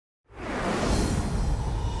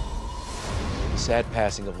sad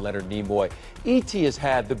passing of Leonard Nimoy. E.T. has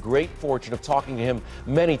had the great fortune of talking to him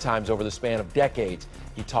many times over the span of decades.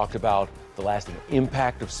 He talked about the lasting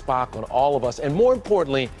impact of Spock on all of us, and more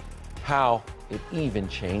importantly, how it even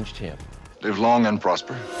changed him. Live long and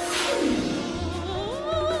prosper.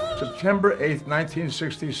 September 8th,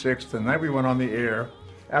 1966, the night we went on the air,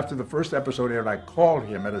 after the first episode aired, I called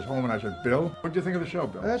him at his home and I said, "Bill, what do you think of the show,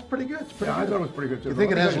 Bill?" That's pretty good. It's pretty good. I thought it was pretty good, too. You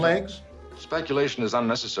think it has legs? Speculation is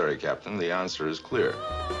unnecessary, Captain. The answer is clear.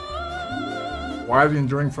 Why the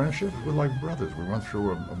enduring friendship? We're like brothers. We went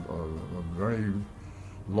through a very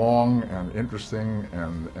long and interesting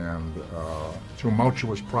and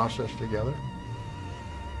tumultuous process together.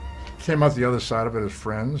 Came out the other side of it as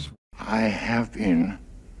friends. I have been,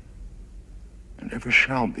 and ever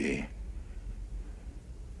shall be,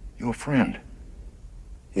 your friend.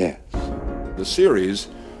 Yes. The series,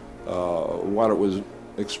 while it was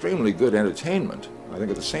extremely good entertainment, I think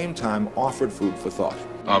at the same time offered food for thought.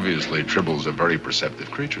 Obviously, Tribbles are very perceptive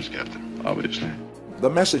creatures, Captain. Obviously. The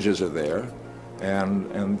messages are there,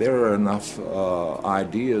 and there are enough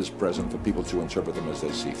ideas present for people to interpret them as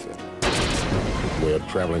they see fit. We're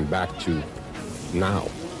traveling back to now.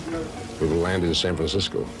 We will land in San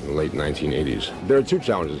Francisco in the late 1980s. There are two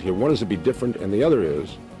challenges here. One is to be different, and the other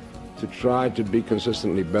is to try to be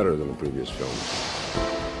consistently better than the previous films.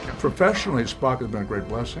 Professionally, Spock has been a great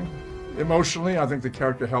blessing. Emotionally, I think the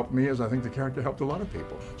character helped me as I think the character helped a lot of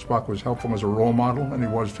people. Spock was helpful as a role model, and he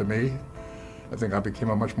was to me. I think I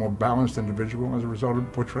became a much more balanced individual as a result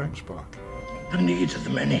of portraying Spock. The needs of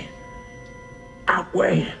the many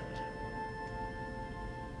outweigh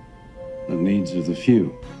the needs of the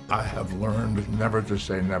few. I have learned never to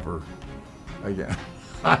say never again.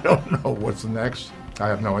 I don't know what's next. I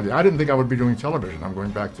have no idea. I didn't think I would be doing television. I'm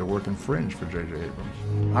going back to work in Fringe for J.J.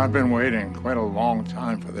 Abrams. I've been waiting quite a long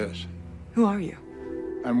time for this. Who are you?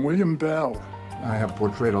 I'm William Bell. I have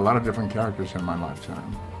portrayed a lot of different characters in my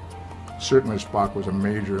lifetime. Certainly Spock was a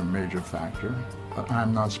major factor, but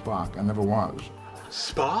I'm not Spock. I never was.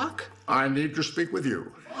 Spock? I need to speak with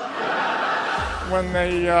you. When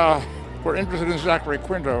they were interested in Zachary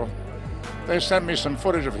Quinto, they sent me some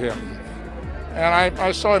footage of him. And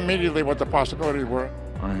I saw immediately what the possibilities were.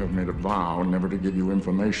 I have made a vow never to give you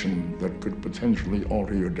information that could potentially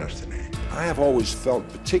alter your destiny. I have always felt,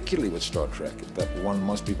 particularly with Star Trek, that one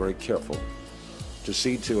must be very careful to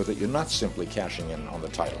see to it that you're not simply cashing in on the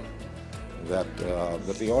title, that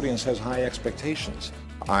the audience has high expectations.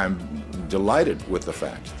 I'm delighted with the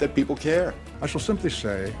fact that people care. I shall simply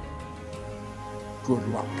say, good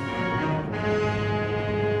luck.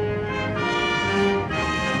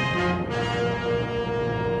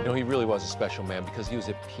 He really was a special man because he was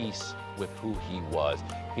at peace with who he was.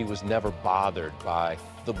 He was never bothered by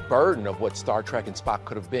the burden of what Star Trek and Spock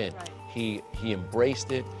could have been. Right. He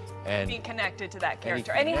embraced it and be connected to that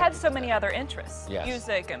character. And he had so many other interests, yes.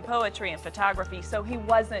 Music and poetry and photography, so he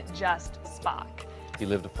wasn't just Spock. He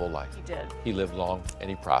lived a full life. He did. He lived long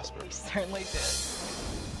and he prospered. He certainly did.